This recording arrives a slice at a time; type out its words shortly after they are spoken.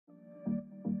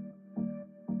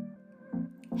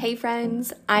Hey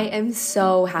friends, I am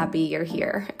so happy you're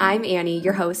here. I'm Annie,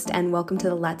 your host, and welcome to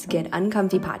the Let's Get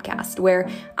Uncomfy podcast, where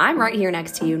I'm right here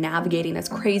next to you navigating this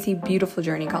crazy, beautiful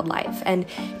journey called life. And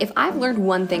if I've learned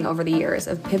one thing over the years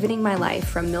of pivoting my life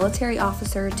from military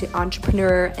officer to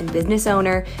entrepreneur and business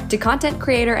owner to content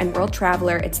creator and world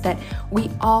traveler, it's that we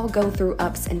all go through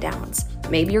ups and downs.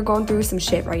 Maybe you're going through some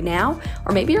shit right now,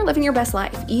 or maybe you're living your best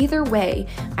life. Either way,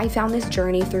 I found this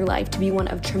journey through life to be one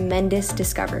of tremendous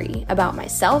discovery about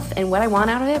myself and what I want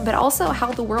out of it, but also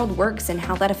how the world works and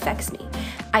how that affects me.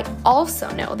 I also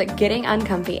know that getting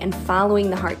uncomfy and following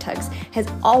the heart tugs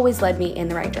has always led me in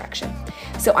the right direction.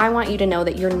 So I want you to know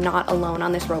that you're not alone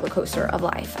on this roller coaster of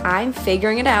life. I'm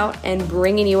figuring it out and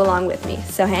bringing you along with me.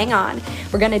 So hang on.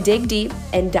 We're going to dig deep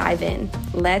and dive in.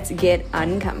 Let's get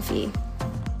uncomfy.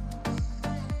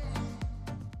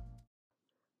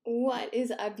 What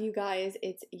is up, you guys?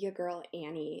 It's your girl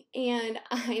Annie, and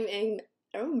I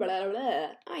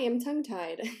am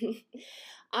tongue-tied.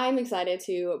 I'm excited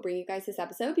to bring you guys this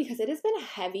episode because it has been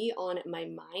heavy on my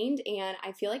mind, and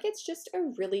I feel like it's just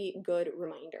a really good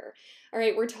reminder. All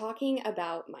right, we're talking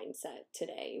about mindset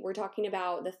today. We're talking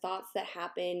about the thoughts that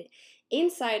happen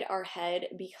inside our head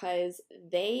because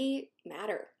they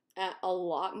matter a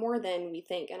lot more than we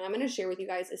think. And I'm going to share with you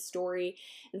guys a story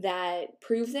that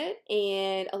proves it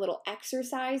and a little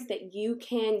exercise that you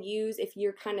can use if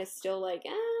you're kind of still like,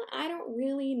 I don't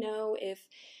really know if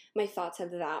my thoughts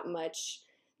have that much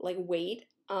like weight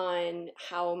on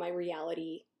how my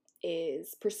reality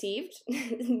is perceived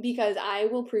because I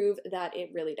will prove that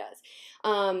it really does.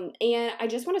 And I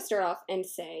just want to start off and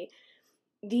say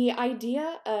the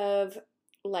idea of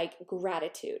like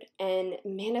gratitude and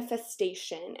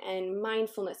manifestation and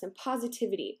mindfulness and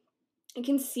positivity, it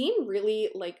can seem really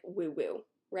like woo-woo,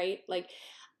 right? Like,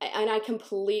 and I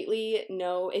completely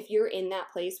know if you're in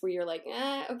that place where you're like,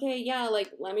 okay, yeah,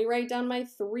 like let me write down my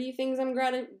 3 things I'm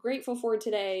grateful for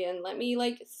today, and let me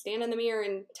like stand in the mirror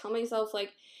and tell myself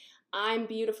like I'm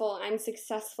beautiful, I'm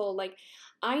successful. Like,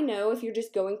 I know if you're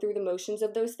just going through the motions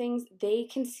of those things, they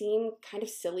can seem kind of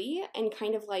silly and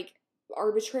kind of like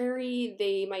arbitrary.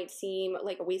 They might seem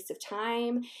like a waste of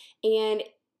time. And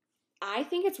I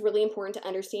think it's really important to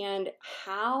understand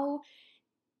how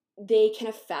they can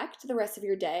affect the rest of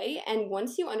your day. And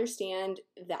once you understand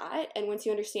that, and once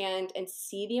you understand and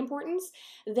see the importance,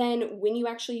 then when you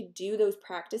actually do those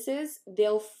practices,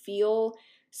 they'll feel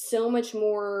so much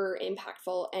more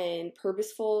impactful and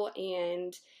purposeful,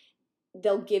 and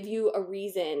they'll give you a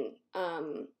reason.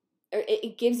 Or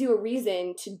it gives you a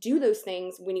reason to do those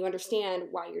things when you understand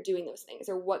why you're doing those things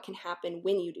or what can happen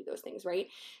when you do those things, right?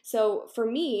 So for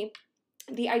me,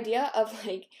 the idea of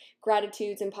like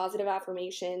gratitudes and positive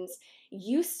affirmations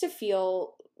used to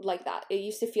feel like that. It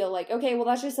used to feel like, okay, well,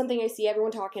 that's just something I see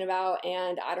everyone talking about,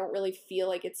 and I don't really feel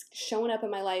like it's showing up in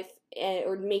my life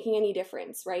or making any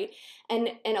difference, right? And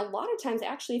a lot of times,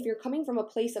 actually, if you're coming from a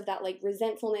place of that like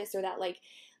resentfulness or that like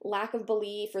lack of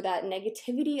belief or that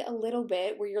negativity a little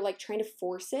bit where you're like trying to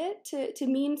force it to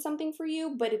mean something for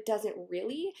you, but it doesn't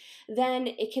really, then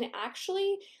it can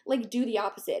actually like do the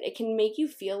opposite. It can make you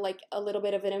feel like a little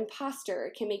bit of an imposter.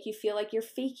 It can make you feel like you're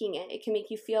faking it. It can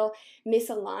make you feel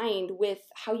misaligned with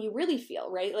how you really feel,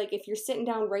 right? Like if you're sitting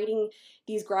down writing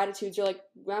these gratitudes, you're like,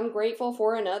 I'm grateful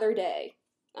for another day.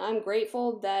 I'm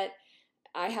grateful that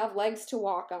I have legs to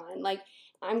walk on. Like,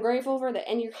 I'm grateful for that.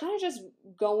 And you're kind of just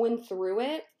going through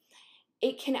it.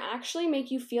 It can actually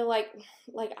make you feel like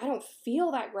I don't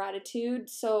feel that gratitude,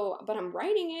 so but I'm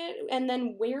writing it, and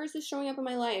then where is this showing up in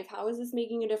my life? How is this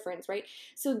making a difference, right?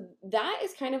 So that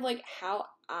is kind of like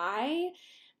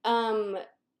um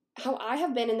how I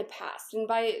have been in the past. And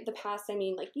by the past I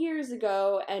mean like years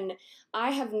ago, and I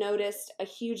have noticed a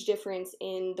huge difference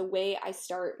in the way I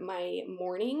start my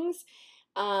mornings.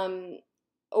 Um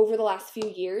over the last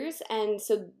few years. And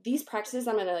so these practices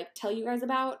I'm going to like tell you guys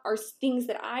about are things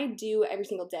that I do every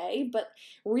single day. But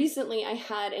recently I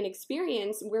had an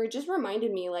experience where it just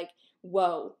reminded me like,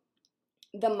 whoa,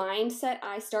 the mindset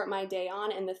I start my day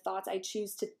on and the thoughts I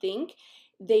choose to think,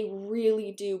 they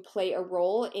really do play a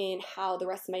role in how the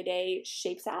rest of my day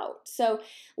shapes out. So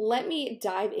let me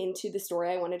dive into the story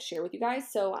I wanted to share with you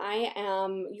guys. So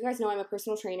you guys know I'm a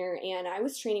personal trainer, and I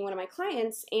was training one of my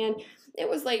clients, and it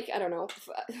was like, I don't know,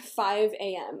 5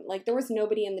 a.m. Like there was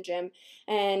nobody in the gym,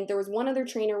 and there was one other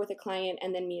trainer with a client,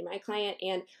 and then me and my client,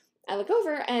 and I look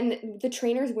over and the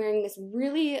trainer's wearing this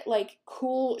really like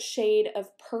cool shade of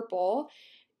purple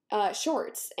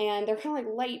shorts, and they're kind of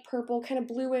like light purple, kind of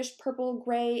bluish, purple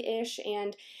grayish.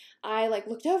 And I like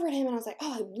looked over at him and I was like,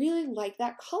 oh, I really like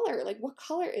that color. Like, what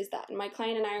color is that? And my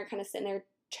client and I are kind of sitting there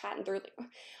chatting through like,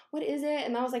 what is it?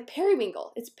 And I was like,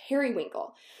 periwinkle. It's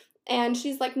periwinkle. And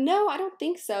she's like, no, I don't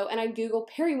think so. And I Google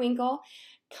periwinkle,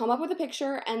 come up with a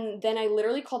picture, and then I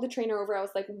literally called the trainer over. I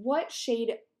was like, what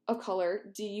shade of color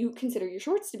do you consider your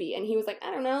shorts to be? And he was like,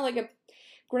 I don't know, like a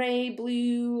gray,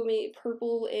 blue, maybe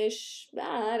purple-ish,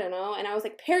 I don't know. And I was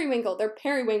like, periwinkle, they're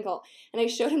periwinkle. And I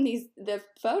showed him the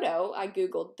photo. I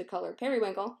Googled the color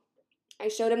periwinkle. I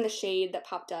showed him the shade that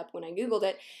popped up when I Googled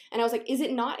it. And I was like, is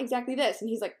it not exactly this? And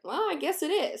he's like, well, I guess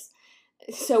it is.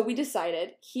 So we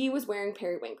decided he was wearing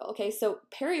periwinkle. Okay, so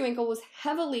periwinkle was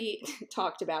heavily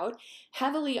talked about,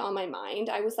 heavily on my mind.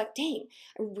 I was like, dang,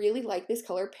 I really like this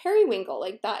color periwinkle.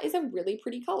 Like, that is a really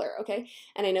pretty color. Okay,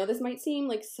 and I know this might seem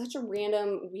like such a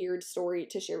random, weird story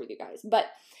to share with you guys, but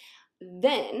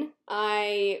then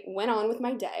I went on with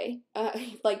my day.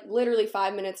 Like, literally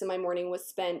 5 minutes of my morning was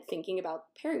spent thinking about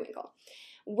periwinkle.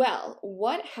 Well,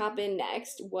 what happened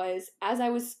next was, as I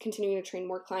was continuing to train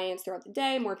more clients throughout the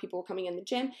day, more people were coming in the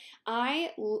gym,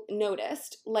 I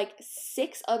noticed like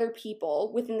 6 other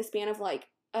people within the span of like,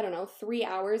 I don't know, 3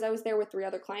 hours. I was there with 3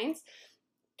 other clients.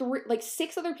 Like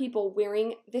 6 other people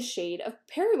wearing the shade of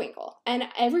periwinkle. And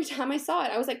every time I saw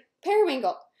it, I was like,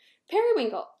 periwinkle,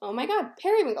 periwinkle. Oh my God,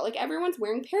 periwinkle. Like, everyone's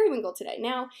wearing periwinkle today.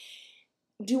 Now,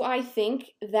 do I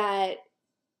think that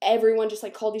everyone just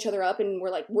like called each other up and we're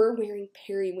like, we're wearing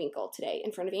periwinkle today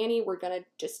in front of Annie, we're gonna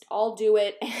just all do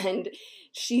it and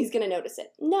she's gonna notice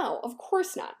it? No, of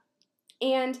course not.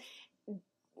 And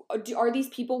are these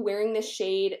people wearing this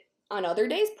shade on other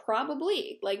days?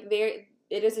 Probably. Like,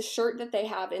 it is a shirt that they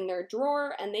have in their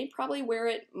drawer and they probably wear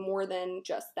it more than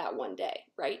just that one day,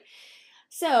 right?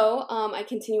 So I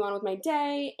continue on with my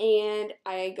day and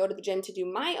I go to the gym to do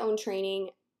my own training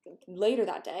later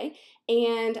that day,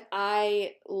 and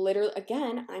I literally,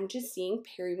 again, I'm just seeing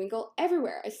periwinkle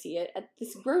everywhere. I see it at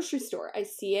this grocery store. I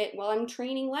see it while I'm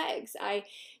training legs. I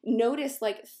notice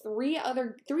like three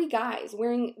guys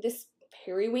wearing this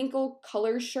periwinkle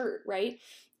color shirt, right?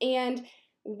 And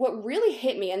what really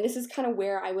hit me, and this is kind of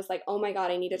where I was like, oh my God,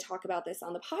 I need to talk about this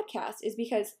on the podcast, is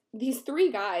because these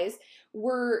 3 guys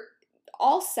were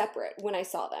all separate when I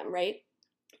saw them, right?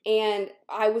 And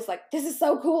I was like, this is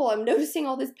so cool. I'm noticing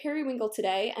all this periwinkle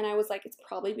today. And I was like, it's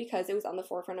probably because it was on the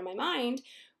forefront of my mind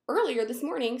earlier this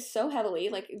morning so heavily,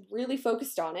 like really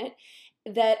focused on it,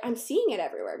 that I'm seeing it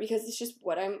everywhere because it's just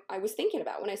what I was thinking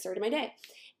about when I started my day.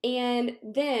 And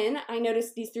then I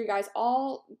noticed these 3 guys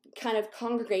all kind of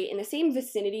congregate in the same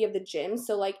vicinity of the gym.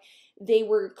 So like they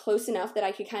were close enough that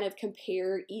I could kind of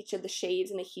compare each of the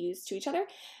shades and the hues to each other.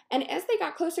 And as they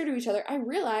got closer to each other, I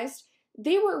realized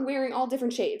they were wearing all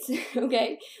different shades,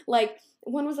 okay? Like,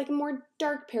 one was like a more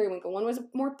dark periwinkle, one was a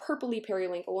more purpley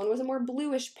periwinkle, one was a more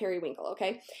bluish periwinkle,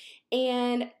 okay?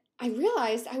 And I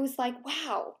realized, I was like,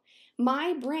 wow,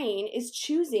 my brain is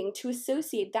choosing to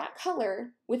associate that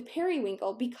color with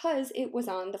periwinkle because it was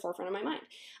on the forefront of my mind.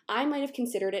 I might have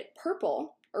considered it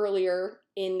purple earlier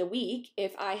in the week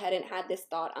if I hadn't had this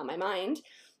thought on my mind.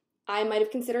 I might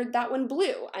have considered that one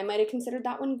blue. I might have considered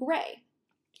that one gray.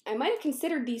 I might have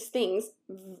considered these things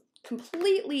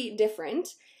completely different,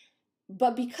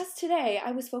 but because today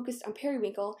I was focused on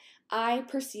periwinkle, I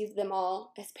perceived them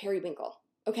all as periwinkle,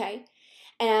 okay?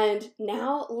 And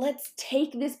now let's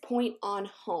take this point on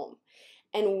home.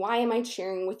 And why am I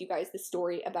sharing with you guys this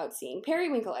story about seeing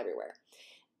periwinkle everywhere?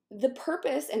 The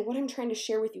purpose and what I'm trying to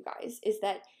share with you guys is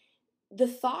that the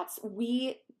thoughts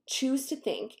we choose to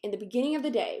think in the beginning of the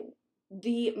day,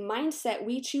 the mindset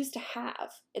we choose to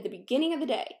have at the beginning of the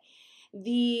day,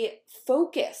 the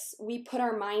focus we put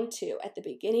our mind to at the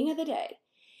beginning of the day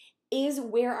is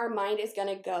where our mind is going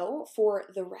to go for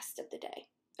the rest of the day.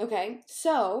 Okay?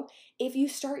 So if you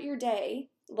start your day,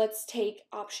 let's take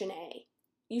option A.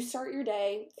 You start your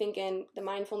day thinking the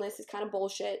mindfulness is kind of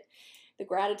bullshit. The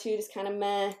gratitude is kind of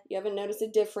meh. You haven't noticed a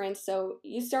difference. So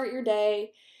you start your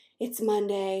day. It's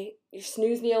Monday. You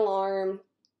snooze the alarm.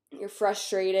 You're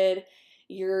frustrated.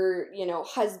 Your,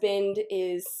 husband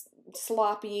is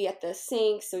sloppy at the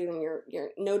sink, so you're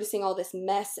noticing all this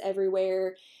mess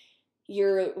everywhere.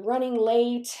 You're running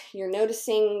late. You're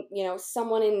noticing,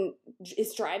 someone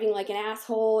is driving like an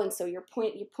asshole, and so you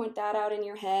point that out in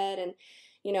your head, and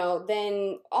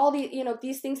then all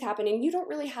these things happen, and you don't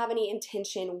really have any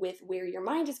intention with where your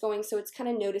mind is going, so it's kind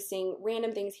of noticing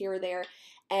random things here or there,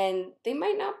 and they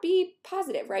might not be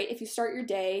positive, right? If you start your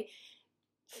day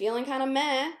feeling kind of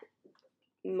meh,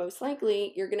 most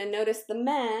likely you're going to notice the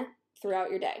meh throughout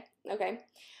your day, okay?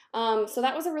 So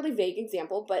that was a really vague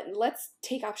example, but let's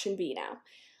take option B now.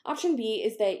 Option B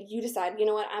is that you decide, you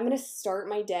know what, I'm going to start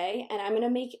my day and I'm going to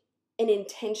make an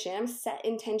intention, I'm set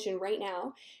intention right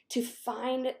now to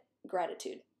find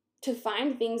gratitude. to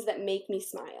find things that make me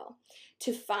smile,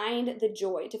 to find the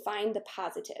joy, to find the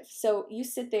positive. So you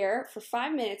sit there for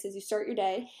 5 minutes as you start your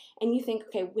day and you think,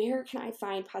 okay, where can I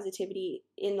find positivity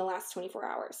in the last 24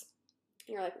 hours?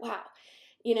 And you're like, wow,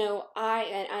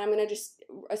 and I'm going to just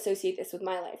associate this with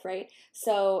my life, right?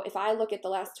 So if I look at the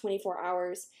last 24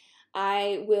 hours,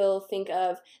 I will think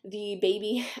of the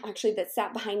baby actually that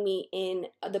sat behind me in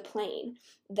the plane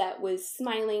that was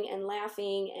smiling and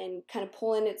laughing and kind of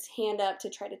pulling its hand up to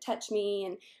try to touch me.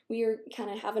 And we were kind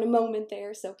of having a moment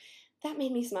there. So that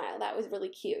made me smile. That was really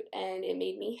cute and it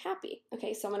made me happy.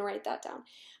 Okay, so I'm going to write that down.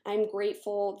 I'm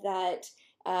grateful that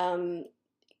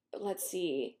let's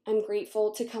see, I'm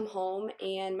grateful to come home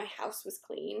and my house was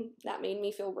clean. That made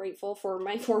me feel grateful for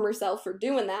my former self for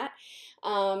doing that.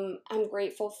 I'm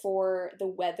grateful for the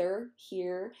weather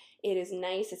here. It is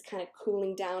nice. It's kind of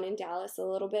cooling down in Dallas a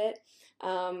little bit.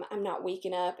 I'm not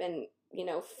waking up and,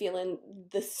 feeling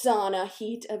the sauna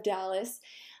heat of Dallas.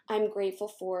 I'm grateful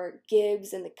for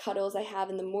Gibbs and the cuddles I have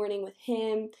in the morning with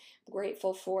him. I'm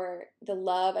grateful for the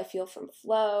love I feel from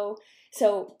Flo.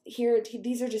 So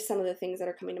these are just some of the things that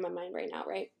are coming to my mind right now,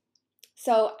 right?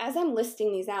 So as I'm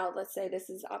listing these out, let's say this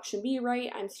is option B, right?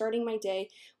 I'm starting my day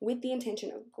with the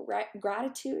intention of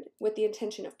gratitude, with the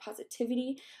intention of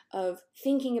positivity, of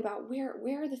thinking about where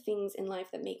are the things in life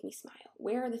that make me smile?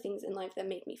 Where are the things in life that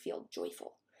make me feel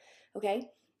joyful? Okay?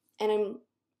 And I'm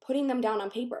putting them down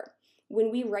on paper. When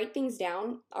we write things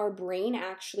down, our brain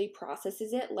actually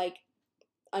processes it like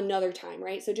another time,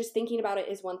 right? So just thinking about it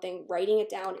is one thing, writing it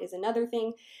down is another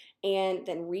thing, and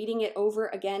then reading it over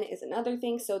again is another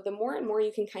thing. So the more and more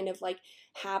you can kind of like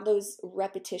have those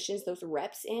repetitions, those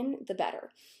reps in, the better.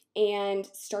 And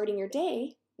starting your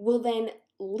day will then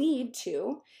lead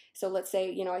to, so let's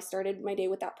say, I started my day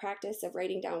with that practice of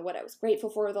writing down what I was grateful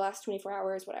for over the last 24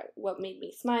 hours, what made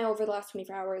me smile over the last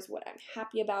 24 hours, what I'm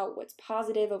happy about, what's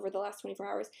positive over the last 24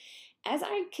 hours. As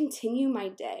I continue my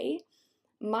day,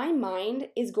 my mind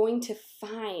is going to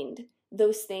find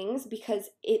those things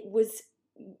because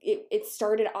it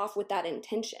started off with that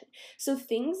intention. So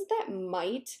things that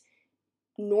might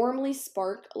normally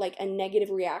spark like a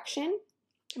negative reaction,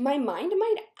 my mind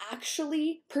might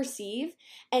actually perceive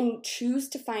and choose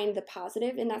to find the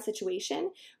positive in that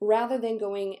situation rather than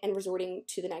going and resorting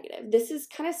to the negative. This is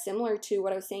kind of similar to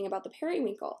what I was saying about the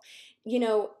periwinkle.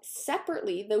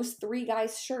 Separately, those 3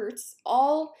 guys' shirts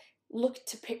all look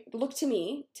to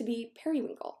me to be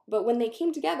periwinkle. But when they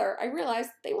came together, I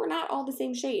realized they were not all the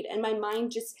same shade. And my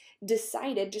mind just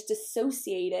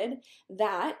associated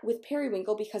that with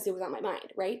periwinkle because it was on my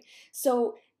mind, right?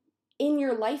 So in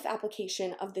your life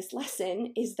application of this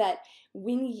lesson is that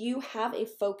when you have a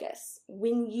focus,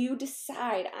 when you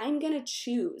decide, I'm going to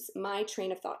choose my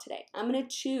train of thought today, I'm going to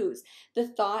choose the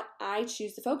thought I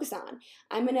choose to focus on,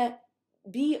 I'm going to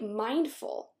be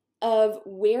mindful of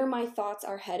where my thoughts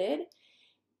are headed.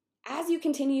 As you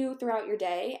continue throughout your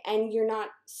day and you're not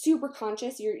super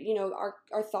conscious,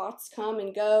 our thoughts come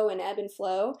and go and ebb and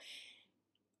flow,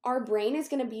 our brain is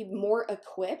going to be more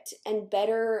equipped and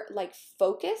better like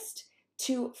focused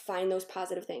to find those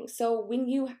positive things. So when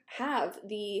you have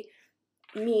the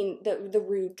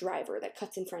rude driver that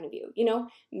cuts in front of you,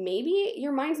 maybe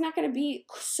your mind's not going to be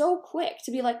so quick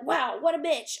to be like, wow, what a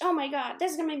bitch. Oh my God, this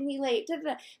is going to make me late.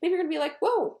 Maybe you're going to be like,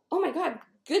 whoa, oh my God,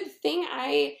 good thing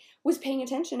I was paying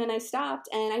attention and I stopped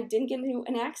and I didn't get into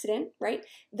an accident, right?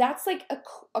 That's like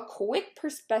a quick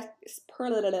perspective.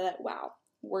 Wow,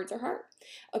 words are hard.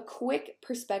 A quick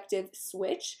perspective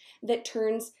switch that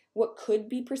turns what could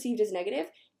be perceived as negative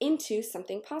into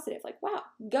something positive. Like, wow,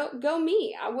 go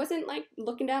me. I wasn't like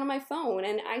looking down on my phone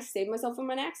and I saved myself from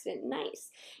an accident.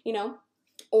 Nice,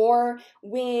 Or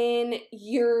when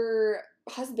your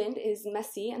husband is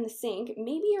messy in the sink,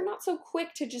 maybe you're not so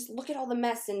quick to just look at all the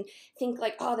mess and think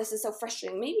like, oh, this is so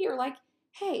frustrating. Maybe you're like,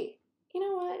 hey, you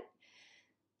know what?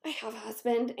 I have a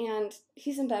husband and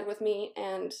he's in bed with me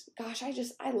and gosh,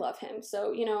 I love him.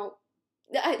 So,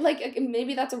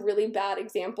 maybe that's a really bad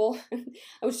example.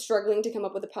 I was struggling to come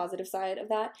up with a positive side of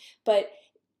that. But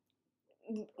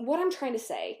what I'm trying to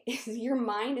say is your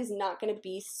mind is not going to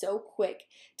be so quick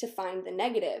to find the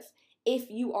negative if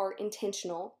you are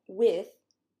intentional with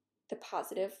the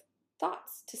positive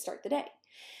thoughts to start the day.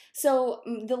 So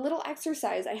the little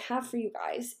exercise I have for you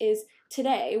guys is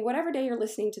today, whatever day you're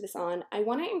listening to this on, I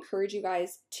want to encourage you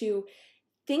guys to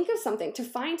think of something, to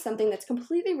find something that's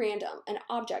completely random, an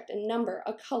object, a number,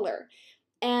 a color,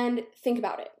 and think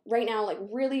about it right now, like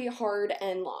really hard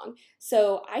and long.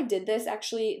 So I did this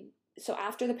actually. So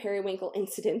after the periwinkle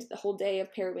incident, the whole day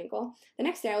of periwinkle, the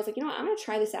next day I was like, I'm going to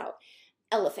try this out.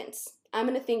 Elephants. I'm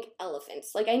going to think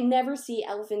elephants. Like, I never see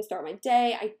elephants throughout my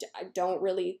day. I don't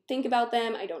really think about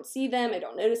them. I don't see them. I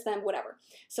don't notice them, whatever.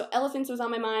 So elephants was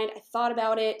on my mind. I thought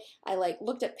about it. I like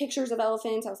looked at pictures of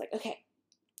elephants. I was like, okay,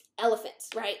 elephants,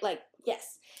 right? Like,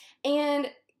 yes. And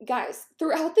guys,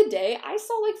 throughout the day, I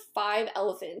saw like 5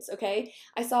 elephants, okay?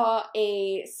 I saw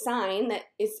a sign that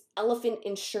is elephant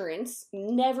insurance.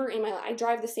 Never in my life. I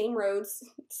drive the same roads.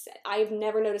 I've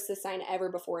never noticed this sign ever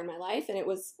before in my life. And it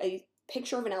was a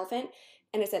picture of an elephant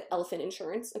and it said elephant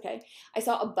insurance, okay? I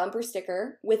saw a bumper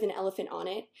sticker with an elephant on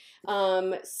it.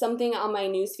 Something on my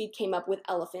newsfeed came up with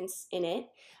elephants in it.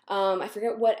 I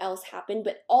forget what else happened,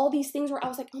 but all these things where I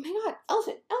was like, oh my God,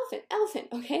 elephant, elephant, elephant,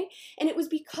 okay? And it was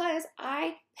because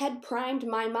I had primed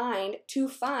my mind to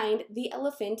find the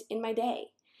elephant in my day,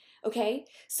 okay?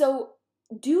 So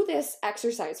do this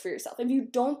exercise for yourself. If you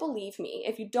don't believe me,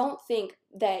 if you don't think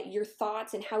that your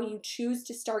thoughts and how you choose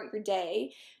to start your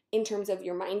day in terms of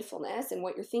your mindfulness and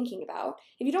what you're thinking about,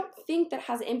 if you don't think that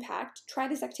has impact, try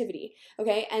this activity,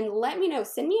 okay? And let me know,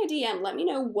 send me a DM, let me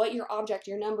know what your object,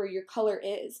 your number, your color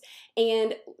is,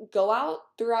 and go out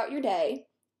throughout your day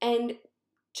and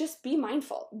just be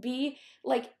mindful. Be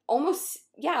like almost,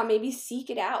 yeah, maybe seek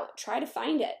it out. Try to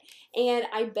find it. And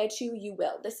I bet you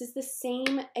will. This is the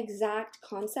same exact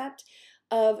concept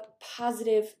of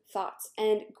positive thoughts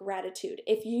and gratitude.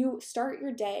 If you start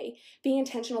your day being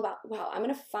intentional about, wow, I'm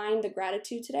going to find the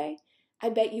gratitude today, I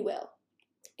bet you will.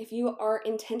 If you are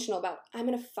intentional about, I'm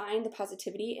going to find the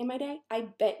positivity in my day, I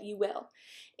bet you will.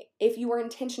 If you are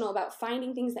intentional about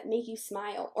finding things that make you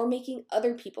smile or making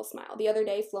other people smile. The other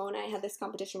day, Flo and I had this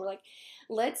competition. We're like,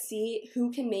 let's see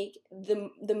who can make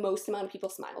the most amount of people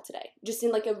smile today, just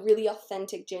in like a really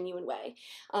authentic, genuine way.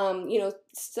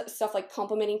 Stuff like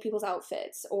complimenting people's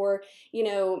outfits, or,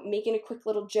 making a quick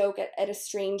little joke at a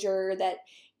stranger that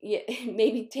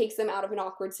maybe takes them out of an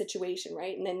awkward situation,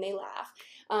 right? And then they laugh.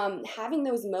 Having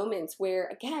those moments where,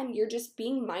 again, you're just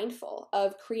being mindful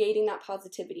of creating that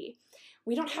positivity.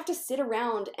 We don't have to sit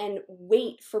around and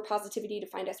wait for positivity to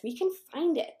find us. We can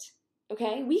find it,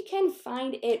 okay? We can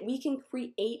find it. We can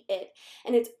create it.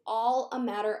 And it's all a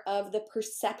matter of the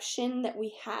perception that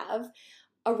we have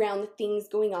around the things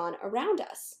going on around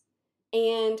us.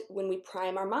 And when we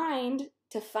prime our mind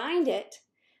to find it,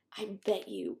 I bet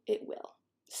you it will.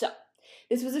 So,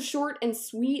 this was a short and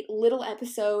sweet little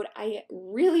episode. I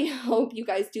really hope you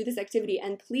guys do this activity,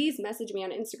 and please message me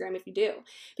on Instagram if you do,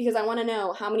 because I want to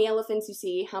know how many elephants you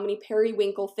see, how many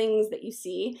periwinkle things that you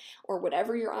see, or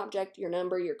whatever your object, your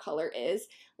number, your color is.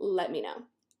 Let me know,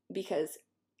 because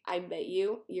I bet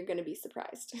you're going to be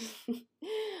surprised.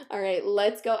 All right,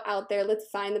 let's go out there. Let's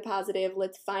find the positive.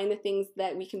 Let's find the things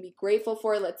that we can be grateful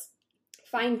for. Let's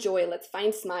find joy, let's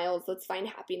find smiles, let's find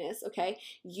happiness, okay?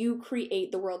 You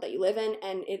create the world that you live in,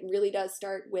 and it really does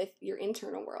start with your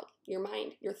internal world, your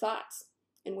mind, your thoughts,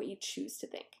 and what you choose to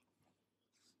think.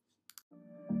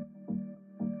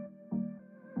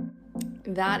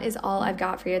 That is all I've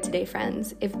got for you today,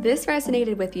 friends. If this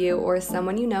resonated with you or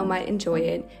someone you know might enjoy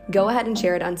it, go ahead and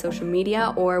share it on social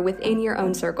media or within your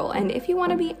own circle. And if you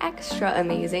want to be extra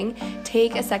amazing,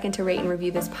 take a second to rate and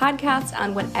review this podcast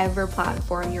on whatever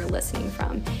platform you're listening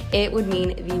from. It would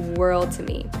mean the world to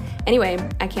me. Anyway,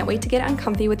 I can't wait to get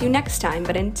uncomfy with you next time.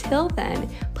 But until then,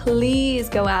 please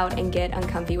go out and get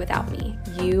uncomfy without me.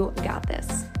 You got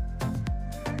this.